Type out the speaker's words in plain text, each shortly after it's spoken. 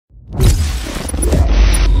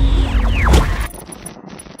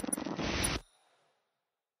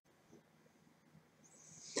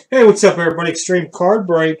Hey, what's up, everybody? Extreme Card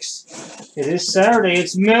Breaks. It is Saturday.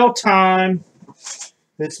 It's mail time.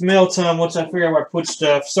 It's mail time once I figure out where I put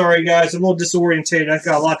stuff. Sorry, guys. I'm a little disorientated. I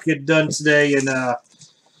got a lot to get done today in a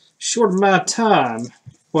short amount of time.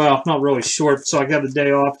 Well, not really short, so I got a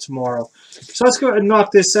day off tomorrow. So let's go ahead and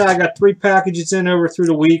knock this out. I got 3 packages in over through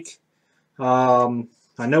the week. I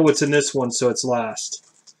know what's in this one, so it's last.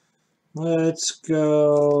 Let's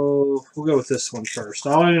go. We'll go with this one first.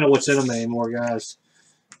 I don't even know what's in them anymore, guys.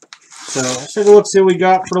 So let's take a look, see what we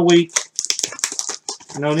got for the week.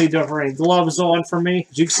 No need to have any gloves on for me.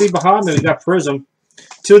 As you can see behind me, we got Prism.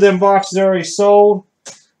 2 of them boxes are already sold.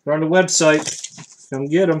 They're on the website. Come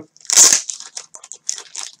get them.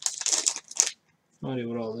 I don't know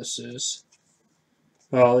what all this is.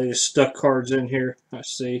 Oh, they just stuck cards in here. I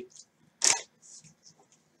see.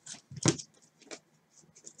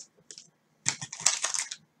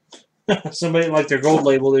 Somebody liked their gold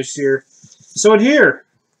label this year. So in here,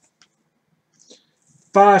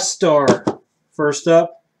 5-star. First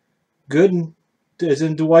up, Gooden, as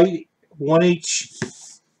in Dwight, 1 each.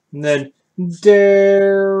 And then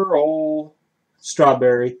Daryl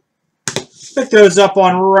Strawberry. Pick those up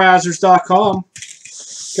on Razzerz.com.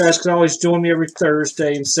 You guys can always join me every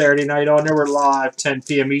Thursday and Saturday night on there. We're live 10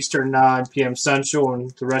 p.m. Eastern, 9 p.m. Central,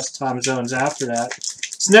 and the rest of time zones after that.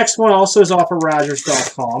 This next one also is off of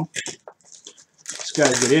Razzerz.com. Just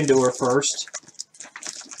got to get into her first.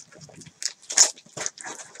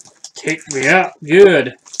 Take me out.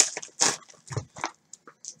 Good.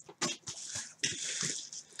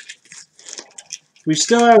 We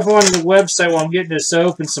still have on the website while I'm getting this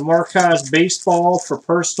open some Archives baseball for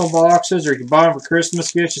personal boxes, or you can buy them for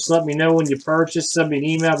Christmas gifts. Just let me know when you purchase. Send me an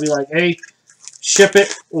email. Be like, hey, ship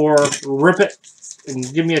it or rip it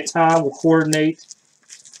and give me a time. We'll coordinate.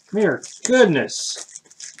 Mere goodness.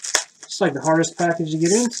 It's like the hardest package to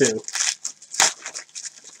get into.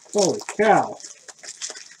 Holy cow.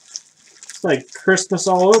 It's like Christmas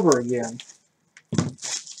all over again.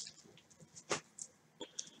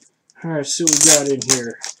 Alright, see what we got in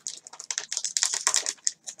here.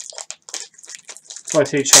 Probably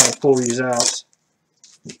take trying to pull these out.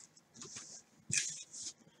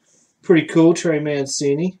 Pretty cool, Trey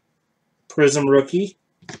Mancini. Prism rookie.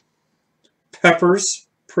 Peppers,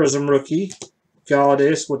 Prism rookie.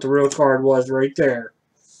 Galladay, what the real card was right there.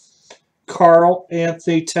 Carl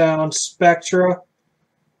Anthony Towns Spectra.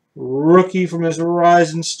 Rookie from his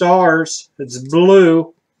Rising Stars. It's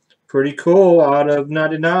blue. Pretty cool out of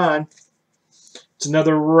 99. It's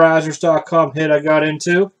another Razzerz.com hit I got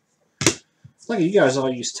into. Look at you guys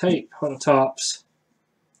all use tape on the tops.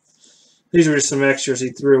 These were just some extras he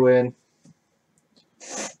threw in.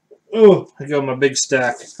 Oh, I got my big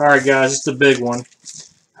stack. Alright guys, it's the big one.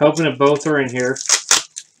 Hoping that both are in here.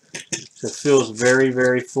 It feels very,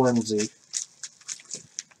 very flimsy.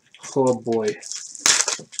 Oh boy.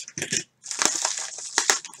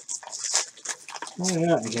 What do I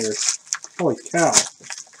got in here? Holy cow.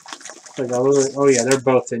 Like a little, oh yeah, they're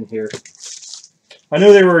both in here. I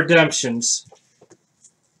knew they were redemptions.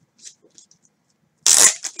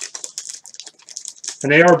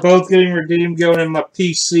 And they are both getting redeemed going in my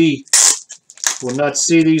PC. Will not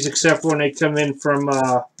see these except when they come in from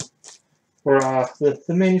the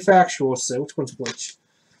manufacturer will say which one's which.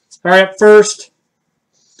 Alright, first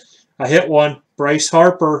I hit one. Bryce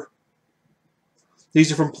Harper. These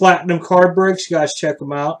are from Platinum Card Breaks. You guys check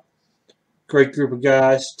them out. Great group of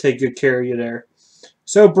guys. Take good care of you there.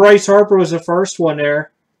 So Bryce Harper was the first one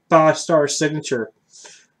there. 5-star signature.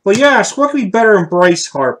 But yes, what could be better than Bryce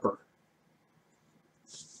Harper?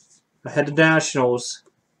 I had the Nationals.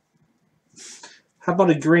 How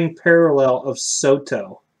about a green parallel of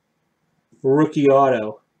Soto? Rookie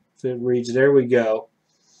auto. If it reads, there we go.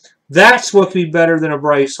 That's what could be better than a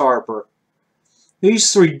Bryce Harper.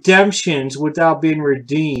 These redemptions, without being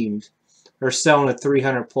redeemed, are selling at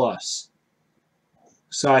 300 plus.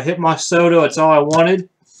 So I hit my Soto. That's all I wanted.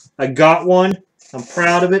 I got one. I'm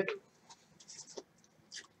proud of it.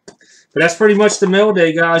 But that's pretty much the mail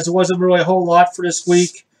day, guys. There wasn't really a whole lot for this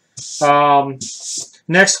week.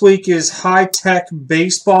 Next week is High Tech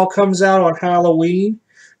Baseball comes out on Halloween.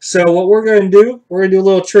 So what we're going to do, we're going to do a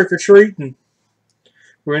little trick-or-treating.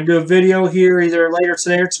 We're going to do a video here either later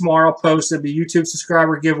today or tomorrow. I'll post it. It'll be a YouTube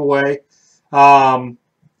subscriber giveaway. And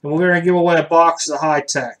we're going to give away a box of High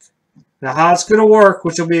Tech. Now, how it's going to work,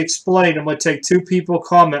 which will be explained, I'm going to take 2 people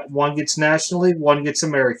comment. One gets National League, one gets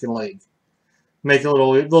American League. Make it a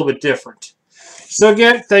little bit different. So,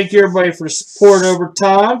 again, thank you, everybody, for the support over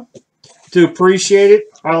time. Do appreciate it.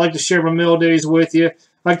 I like to share my mail days with you.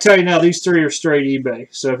 I can tell you now, these 3 are straight eBay.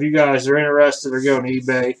 So, if you guys are interested or going to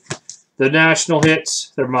eBay, the national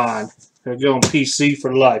hits, they're mine. Gotta go on PC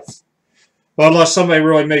for life. Well, unless somebody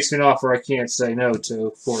really makes me an offer I can't say no to,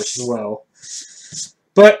 of course, as well.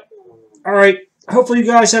 But, alright, hopefully you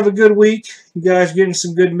guys have a good week. You guys getting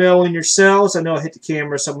some good mail in yourselves. I know I hit the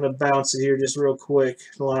camera, so I'm going to bounce it here just real quick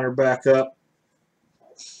to line her back up.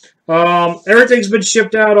 Everything's been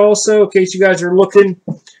shipped out also, in case you guys are looking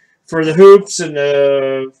for the hoops and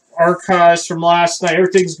the archives from last night.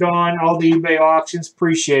 Everything's gone. All the eBay auctions.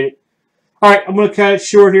 Appreciate it. Alright, I'm going to cut it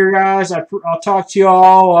short here, guys. I'll talk to you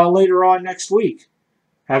all later on next week.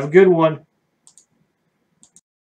 Have a good one.